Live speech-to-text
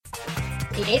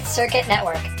the 8th Circuit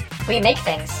Network. We make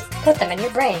things, put them in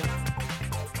your brain.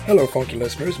 Hello, funky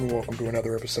listeners, and welcome to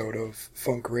another episode of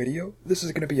Funk Radio. This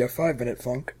is going to be a 5-minute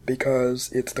funk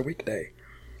because it's the weekday.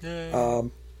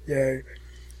 Yay. Yay.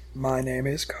 My name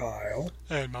is Kyle.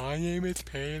 And my name is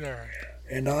Peter.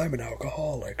 And I'm an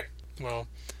alcoholic. Well,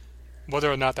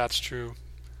 whether or not that's true,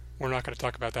 we're not going to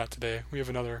talk about that today. We have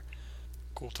another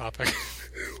cool topic.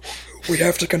 We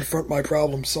have to confront my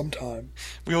problems sometime.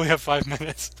 We only have 5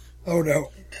 minutes. Oh no.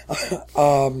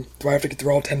 Do I have to get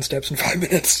through all 10 steps in 5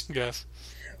 minutes? Yes.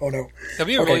 Oh no. That'd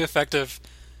be a really effective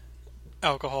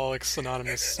Alcoholics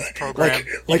Anonymous program.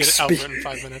 You get it out there in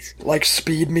 5 minutes. Like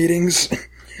speed meetings?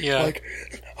 Yeah. Like,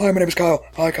 hi, my name is Kyle.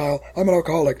 Hi, Kyle. I'm an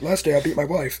alcoholic. Last day I beat my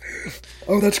wife.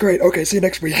 Oh, that's great. Okay, see you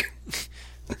next week.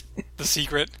 The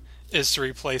secret is to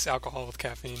replace alcohol with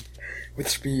caffeine. With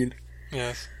speed.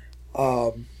 Yes.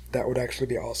 That would actually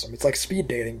be awesome. It's like speed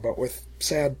dating, but with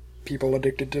sad people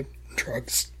addicted to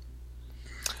drugs.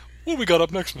 What we got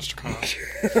up next, Mr.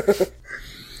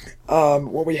 Kyle?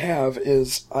 What we have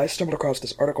is, I stumbled across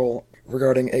this article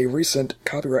regarding a recent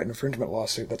copyright infringement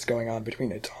lawsuit that's going on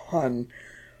between a ton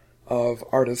of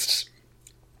artists,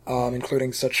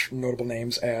 including such notable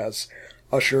names as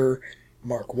Usher,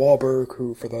 Mark Wahlberg,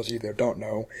 who, for those of you that don't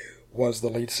know, was the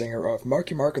lead singer of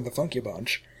Marky Mark and the Funky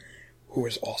Bunch, who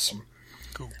is awesome.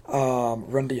 Cool.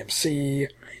 Run DMC,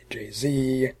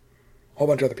 Jay-Z, a whole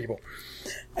bunch of other people.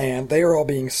 And they are all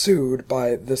being sued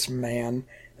by this man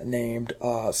named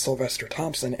Sylvester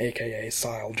Thompson, a.k.a.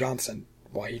 Syl Johnson.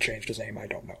 Why he changed his name, I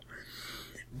don't know.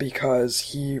 Because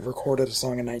he recorded a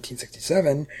song in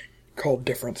 1967 called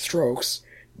Different Strokes,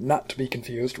 not to be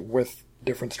confused with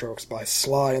Different Strokes by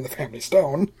Sly and the Family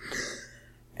Stone.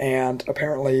 And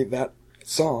apparently that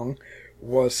song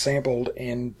was sampled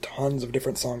in tons of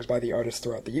different songs by the artist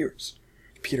throughout the years.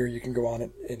 Peter, you can go on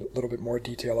in a little bit more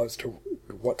detail as to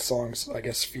what songs, I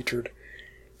guess, featured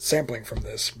sampling from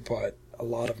this, but a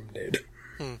lot of them did.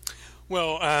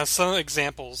 Well, some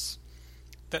examples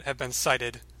that have been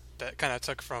cited that kind of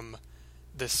took from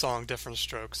this song, Different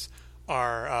Strokes,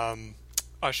 are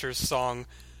Usher's song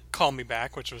Call Me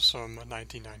Back, which was from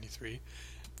 1993,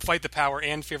 Fight the Power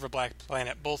and Fear of a Black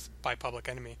Planet, both by Public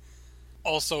Enemy.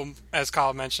 Also, as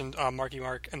Kyle mentioned, Marky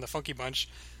Mark and the Funky Bunch,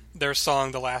 their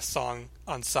song, the last song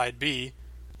on Side B,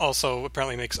 also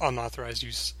apparently makes unauthorized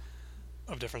use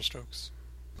of Different Strokes.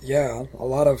 Yeah, a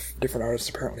lot of different artists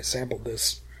apparently sampled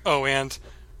this. Oh, and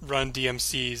Run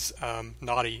DMC's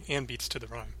Naughty and Beats to the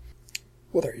Rhyme.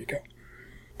 Well, there you go.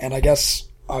 And I guess,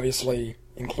 obviously,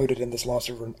 included in this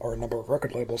lawsuit are a number of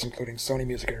record labels, including Sony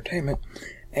Music Entertainment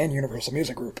and Universal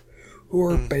Music Group, who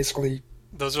are basically...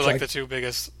 Those are like the two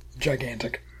biggest...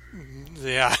 Gigantic.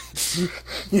 Yeah.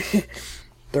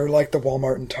 They're like the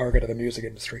Walmart and Target of the music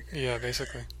industry. Yeah,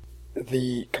 basically.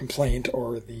 The complaint,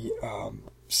 or the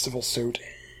civil suit,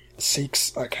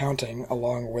 seeks accounting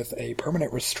along with a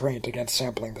permanent restraint against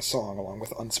sampling the song, along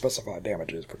with unspecified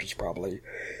damages, which is probably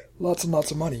lots and lots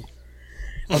of money.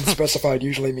 Unspecified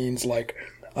usually means, like,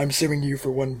 I'm suing you for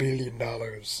 $1 billion.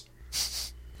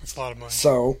 That's a lot of money.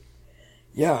 So,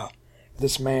 yeah,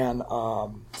 this man,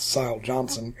 Syl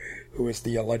Johnson, who is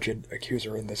the alleged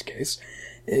accuser in this case,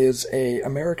 is a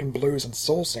American blues and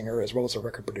soul singer as well as a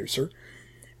record producer.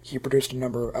 He produced a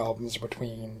number of albums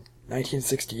between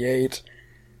 1968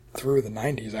 through the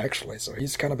 90s, actually, so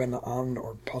he's kind of been on,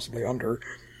 or possibly under,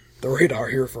 the radar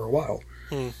here for a while.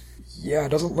 Yeah, it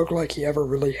doesn't look like he ever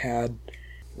really had,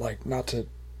 like, not to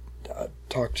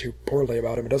talk too poorly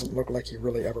about him, it doesn't look like he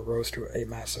really ever rose to a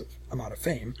massive amount of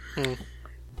fame.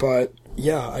 But,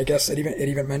 yeah, I guess it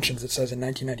even mentions, it says in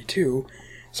 1992,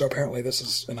 so apparently this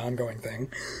is an ongoing thing,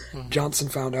 Johnson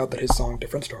found out that his song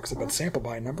Different Strokes had been sampled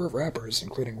by a number of rappers,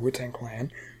 including Wu-Tang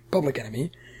Clan, Public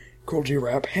Enemy, Cool G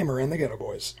Rap, Hammer, and the Ghetto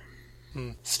Boys.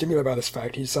 Stimulated by this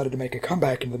fact, he decided to make a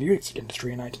comeback into the music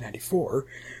industry in 1994,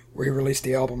 where he released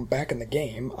the album Back in the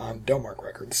Game on Delmark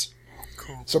Records.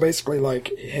 Cool. So basically,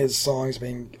 like, his songs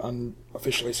being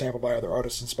unofficially sampled by other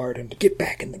artists inspired him to get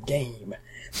back in the game.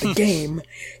 The game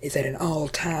is at an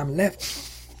all-time level.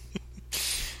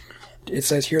 It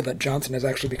says here that Johnson has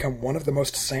actually become one of the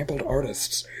most sampled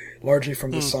artists, largely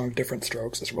from the song Different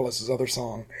Strokes, as well as his other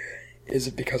song, Is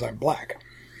It Because I'm Black?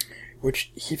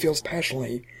 Which he feels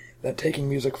passionately that taking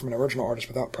music from an original artist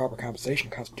without proper compensation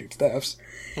constitutes thefts,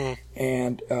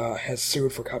 and has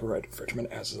sued for copyright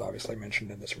infringement, as is obviously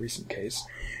mentioned in this recent case,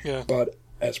 but,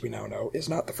 as we now know, is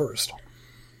not the first.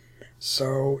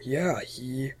 So, yeah,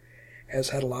 he has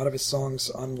had a lot of his songs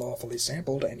unlawfully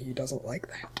sampled, and he doesn't like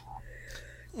that.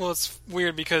 Well, it's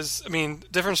weird because, I mean,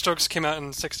 Different Strokes came out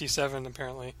in 67,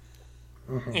 apparently.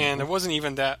 And it wasn't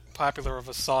even that popular of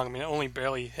a song. I mean, it only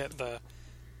barely hit the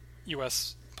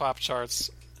U.S. pop charts.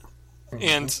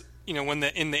 And, when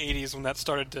in the 80s, when that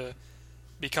started to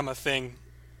become a thing,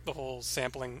 the whole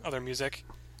sampling other music,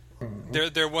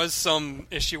 there was some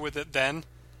issue with it then,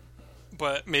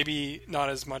 but maybe not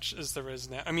as much as there is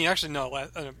now. I mean, actually, no,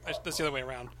 that's the other way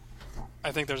around.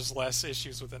 I think there's less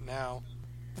issues with it now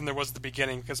than there was at the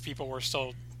beginning, because people were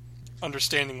still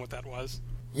understanding what that was.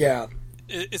 Yeah.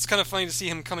 It's kind of funny to see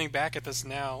him coming back at this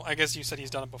now. I guess you said he's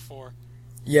done it before.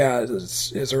 Yeah,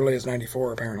 as early as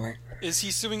 94, apparently. Is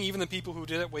he suing even the people who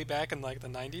did it way back in, the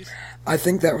 90s? I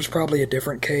think that was probably a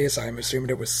different case. I'm assuming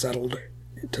it was settled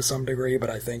to some degree, but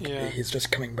I think he's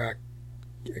just coming back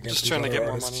against just trying to get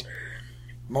artists.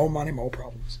 More money. More money, more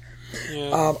problems.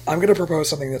 Yeah. I'm going to propose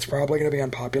something that's probably going to be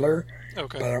unpopular,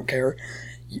 okay. but I don't care.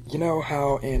 You know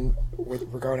how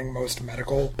regarding most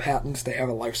medical patents, they have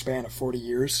a lifespan of 40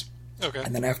 years? Okay.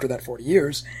 And then after that 40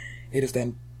 years, it is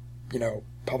then,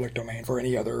 public domain for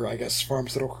any other, I guess,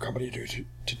 pharmaceutical company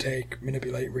to take,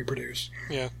 manipulate, reproduce,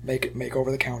 make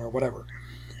over the counter, whatever.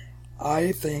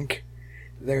 I think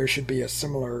there should be a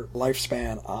similar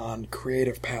lifespan on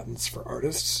creative patents for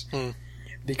artists,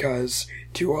 because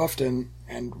too often,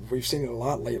 and we've seen it a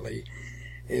lot lately,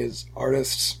 is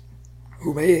artists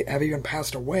who may have even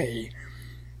passed away,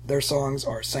 their songs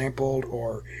are sampled,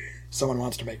 or someone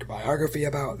wants to make a biography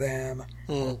about them,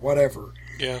 or whatever.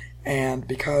 Yeah. And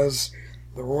because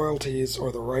the royalties or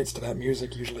the rights to that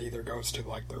music usually either goes to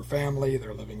their family,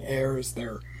 their living heirs,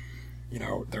 their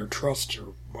trust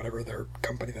or whatever, their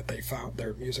company that they found,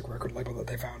 their music record label that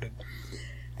they founded.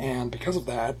 And because of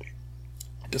that,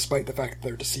 despite the fact that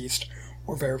they're deceased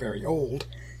or very, very old,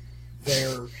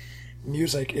 their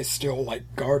music is still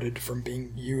guarded from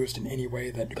being used in any way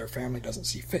that their family doesn't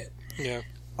see fit. Yeah.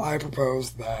 I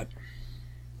propose that,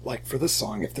 for this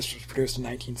song, if this was produced in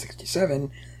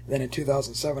 1967, then in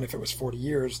 2007, if it was 40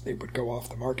 years, they would go off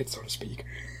the market, so to speak,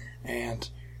 and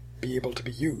be able to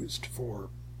be used for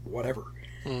whatever.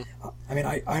 I mean,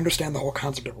 I understand the whole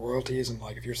concept of royalties, and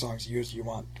if your song's used, you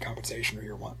want compensation, or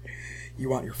you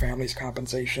want your family's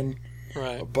compensation.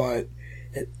 Right. But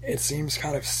it seems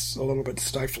kind of a little bit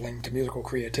stifling to musical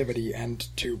creativity and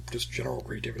to just general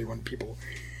creativity when people...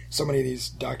 So many of these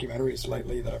documentaries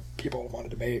lately that people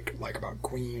wanted to make, about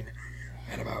Queen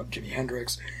and about Jimi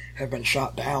Hendrix, have been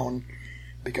shot down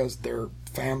because their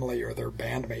family or their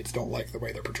bandmates don't like the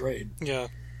way they're portrayed. Yeah.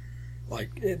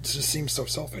 It just seems so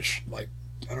selfish. I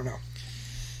don't know.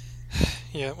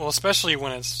 Yeah, well, especially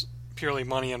when it's purely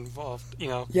money involved,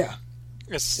 Yeah.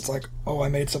 It's I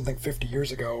made something 50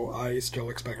 years ago, I still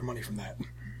expect money from that.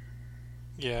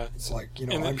 Yeah. It's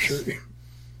I'm sure...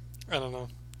 I don't know.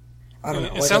 I don't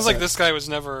know. It sounds like this guy was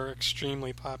never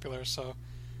extremely popular, so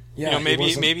yeah,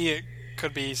 maybe it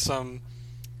could be some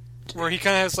where he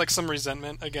kind of has some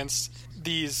resentment against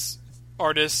these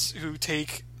artists who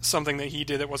take something that he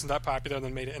did that wasn't that popular and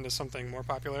then made it into something more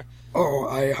popular. Oh,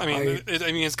 I mean,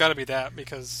 it's got to be that,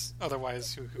 because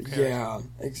otherwise, who cares? Yeah,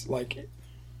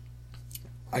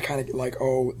 I kind of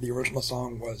the original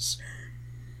song was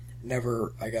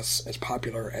never, I guess, as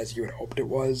popular as you had hoped it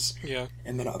was. Yeah.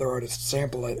 And then other artists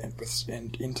sample it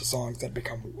and into songs that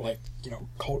become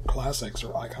cult classics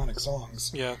or iconic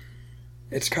songs. Yeah.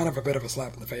 It's kind of a bit of a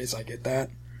slap in the face, I get that.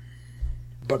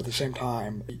 But at the same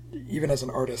time, even as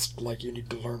an artist, you need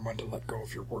to learn when to let go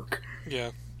of your work. Yeah.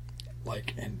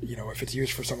 If it's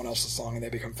used for someone else's song and they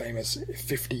become famous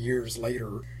 50 years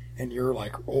later and you're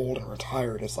old and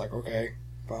retired, it's okay,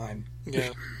 fine.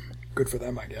 Yeah. Good for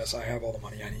them, I guess. I have all the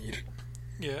money I need.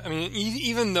 Yeah, I mean,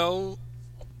 even though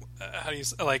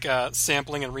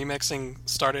sampling and remixing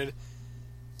started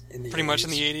pretty much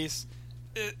in the 80s,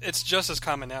 it's just as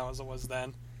common now as it was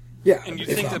then. Yeah, and you'd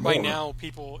think that by now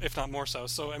people, if not more so,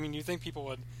 you think people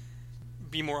would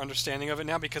be more understanding of it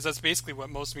now, because that's basically what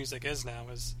most music is now,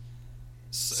 is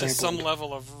some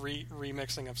level of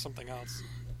remixing of something else.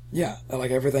 Yeah,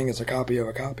 everything is a copy of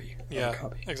a copy. Yeah,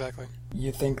 exactly.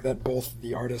 You think that both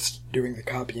the artists doing the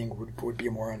copying would be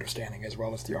more understanding, as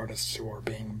well as the artists who are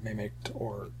being mimicked,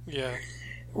 or... Yeah.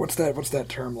 What's that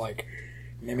term,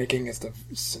 mimicking is the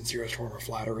sincerest form of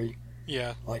flattery?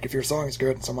 Yeah. If your song is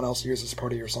good and someone else uses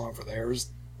part of your song for theirs,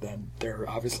 then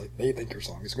they think your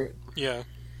song is good. Yeah.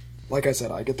 Like I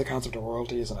said, I get the concept of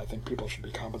royalties, and I think people should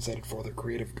be compensated for their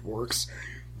creative works,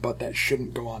 but that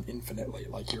shouldn't go on infinitely.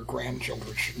 Your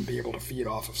grandchildren shouldn't be able to feed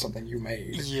off of something you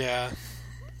made. Yeah.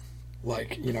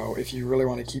 If you really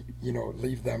want to keep,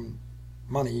 leave them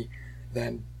money,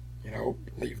 then,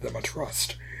 leave them a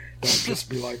trust. Don't just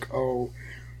be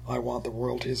I want the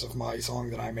royalties of my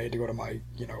song that I made to go to my,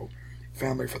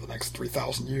 family for the next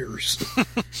 3,000 years.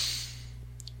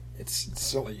 It's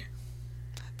silly.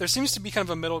 There seems to be kind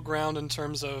of a middle ground in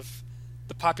terms of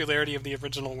the popularity of the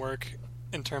original work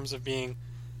in terms of being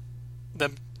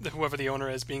whoever the owner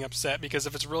is being upset, because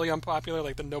if it's really unpopular,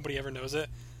 like, then nobody ever knows it,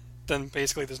 then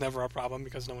basically there's never a problem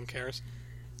because no one cares.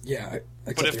 Yeah,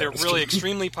 but if they're really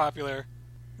extremely popular,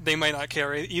 they might not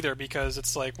care either, because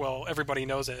it's like, well, everybody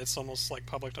knows it. It's almost like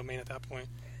public domain at that point.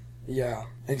 Yeah,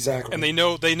 exactly. And they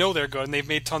know they're good, and they've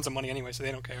made tons of money anyway, so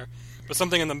they don't care. But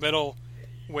something in the middle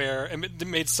where it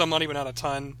made some money but not a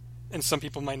ton, and some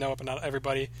people might know it but not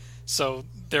everybody, so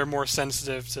they're more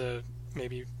sensitive to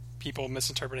maybe people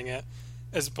misinterpreting it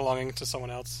as belonging to someone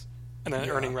else, and then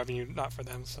earning revenue not for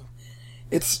them. So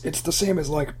it's the same as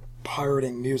like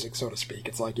pirating music, so to speak.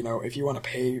 It's like, if you want to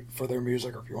pay for their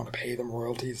music, or if you want to pay them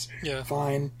royalties,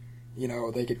 fine.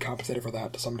 They get compensated for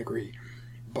that to some degree.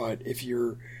 But if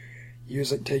you're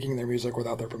taking their music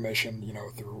without their permission,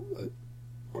 through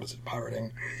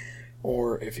pirating,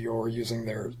 or if you're using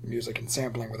their music and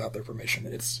sampling without their permission,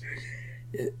 is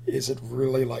it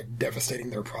really like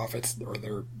devastating their profits, or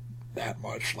their that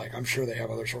much? Like, I'm sure they have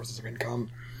other sources of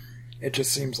income. It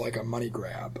just seems like a money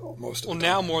grab most of the time.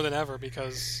 Well, now more than ever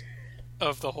because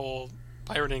of the whole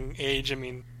pirating age. I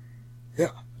mean, yeah,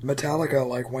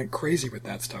 Metallica went crazy with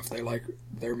that stuff. They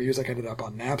their music ended up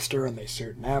on Napster, and they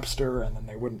sued Napster, and then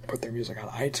they wouldn't put their music on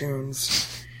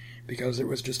iTunes because it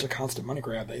was just a constant money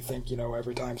grab. They think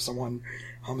every time someone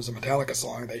hums a Metallica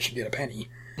song, they should get a penny.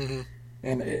 Mm-hmm.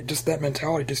 And that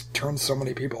mentality just turns so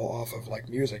many people off of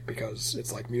music, because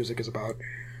it's like music is about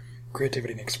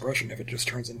creativity and expression. If it just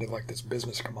turns into this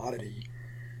business commodity,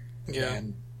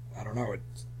 then I don't know, it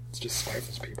just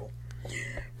stifles people.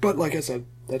 But like I said,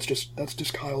 that's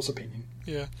just Kyle's opinion.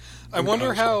 Yeah, I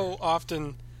wonder how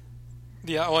often.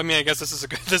 Yeah, well, I mean, I guess this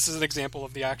is an example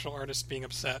of the actual artist being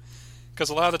upset,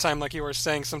 because a lot of the time, like you were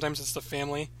saying, sometimes it's the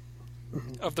family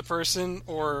of the person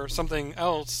or something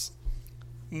else.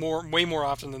 Way more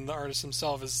often than the artist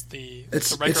himself is the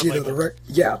record label.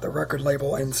 The record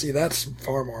label, and see, that's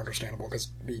far more understandable, because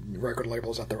the record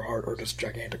labels at their heart are just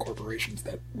gigantic corporations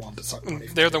that want to suck money.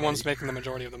 They're the ones making the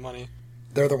majority of the money.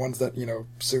 They're the ones that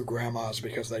sue grandmas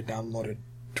because they downloaded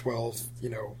 12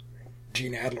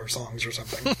 Gene Adler songs or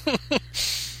something,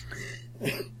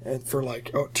 and for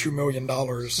 $2 million.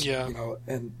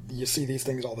 And you see these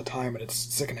things all the time, and it's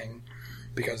sickening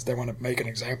because they want to make an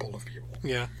example of people.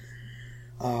 Yeah.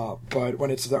 But when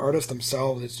it's the artists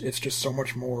themselves, it's just so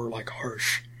much more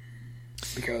harsh,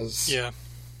 because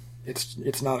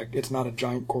it's not a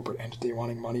giant corporate entity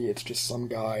wanting money. It's just some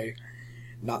guy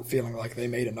not feeling like they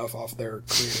made enough off their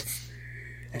creative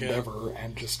endeavor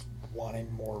and just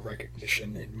wanting more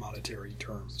recognition in monetary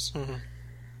terms. Mm-hmm.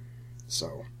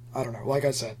 So I don't know. Like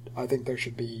I said, I think there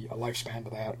should be a lifespan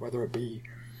to that, whether it be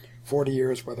 40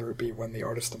 years, whether it be when the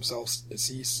artists themselves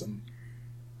cease, and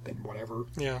then whatever.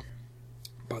 Yeah.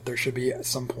 But there should be at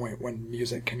some point when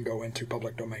music can go into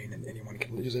public domain and anyone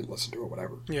can use it, listen to it,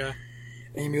 whatever. Yeah.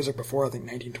 Any music before, I think,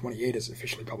 1928 is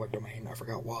officially public domain. I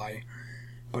forgot why,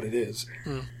 but it is.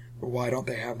 Mm. Why don't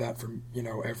they have that for,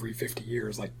 every 50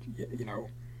 years?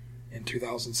 In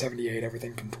 2078,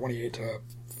 everything from 28 to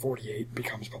 48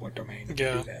 becomes public domain.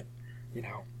 Yeah. Do that,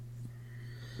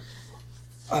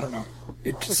 I don't know.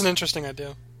 It's an interesting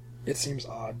idea. It seems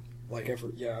odd.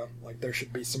 There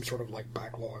should be some sort of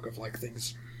backlog of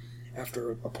things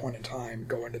after a point in time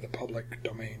go into the public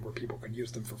domain where people can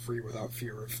use them for free without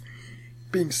fear of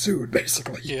being sued,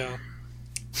 basically. Yeah.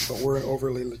 But we're an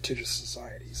overly litigious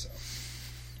society, so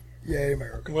yay,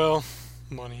 America. Well,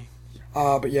 money.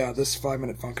 But yeah, this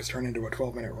 5-minute funk has turned into a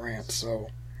 12-minute rant, so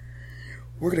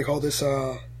we're gonna call this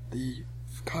the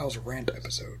Kyle's rant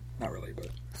episode. Not really, but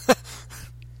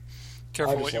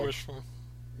careful what you wish for.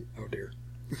 Oh dear.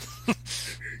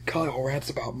 Kyle rants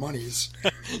about monies.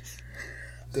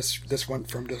 This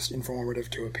went from just informative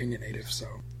to opinionative, so...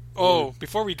 Oh,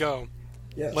 before we go,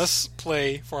 yes, let's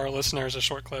play for our listeners a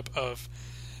short clip of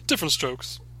Different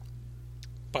Strokes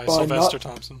by Sylvester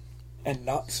Thompson. And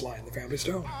not Sly and the Family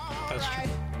Stone. That's true.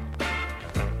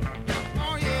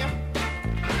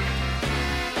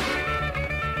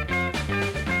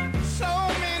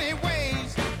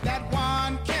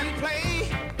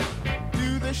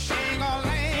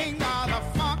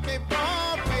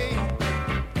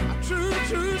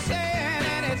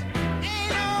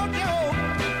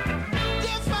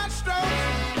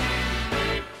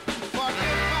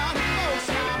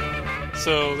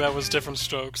 So that was Different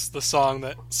Strokes, the song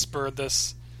that spurred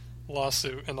this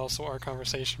lawsuit and also our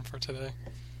conversation for today.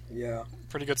 Yeah.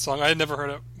 Pretty good song. I had never heard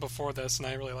it before this, and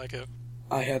I really like it.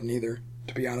 I hadn't either.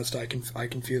 To be honest, I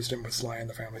confused him with Sly and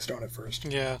the Family Stone at first.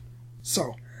 Yeah.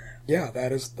 So, yeah,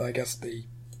 that is, I guess, the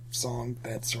song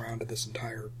that surrounded this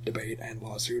entire debate and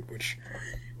lawsuit, which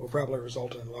will probably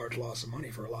result in a large loss of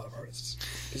money for a lot of artists.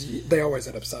 Because they always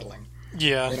end up settling.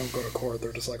 Yeah. They don't go to court,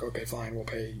 they're just like, okay, fine, we'll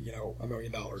pay, $1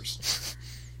 million.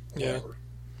 Yeah.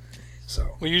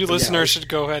 So, well, you listeners should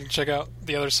go ahead and check out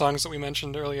the other songs that we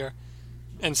mentioned earlier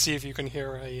and see if you can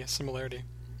hear a similarity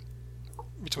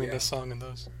between this song and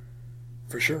those.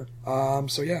 For sure.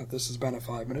 So yeah, this has been a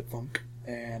 5-minute funk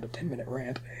and a 10-minute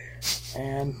rant.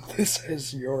 And this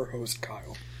is your host,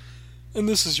 Kyle. And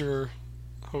this is your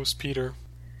host, Peter.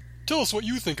 Tell us what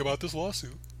you think about this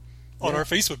lawsuit on our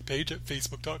Facebook page at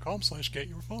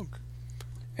facebook.com/getyourfunk.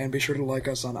 And be sure to like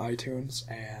us on iTunes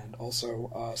and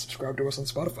also subscribe to us on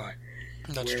Spotify.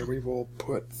 That's where true. we will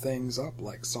put things up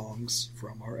like songs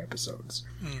from our episodes.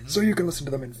 So you can listen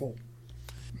to them in full.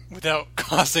 Without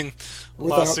causing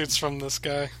lawsuits from this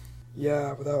guy.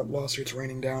 Yeah, without lawsuits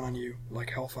raining down on you like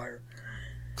hellfire.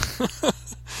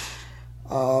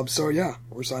 So yeah,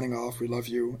 we're signing off. We love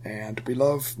you, and we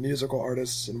love musical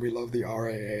artists, and we love the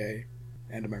RAAA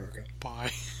and America.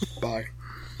 Bye. Bye.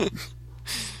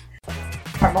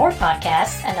 For more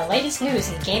podcasts and the latest news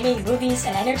in gaming, movies,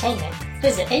 and entertainment,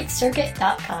 visit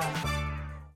 8thcircuit.com.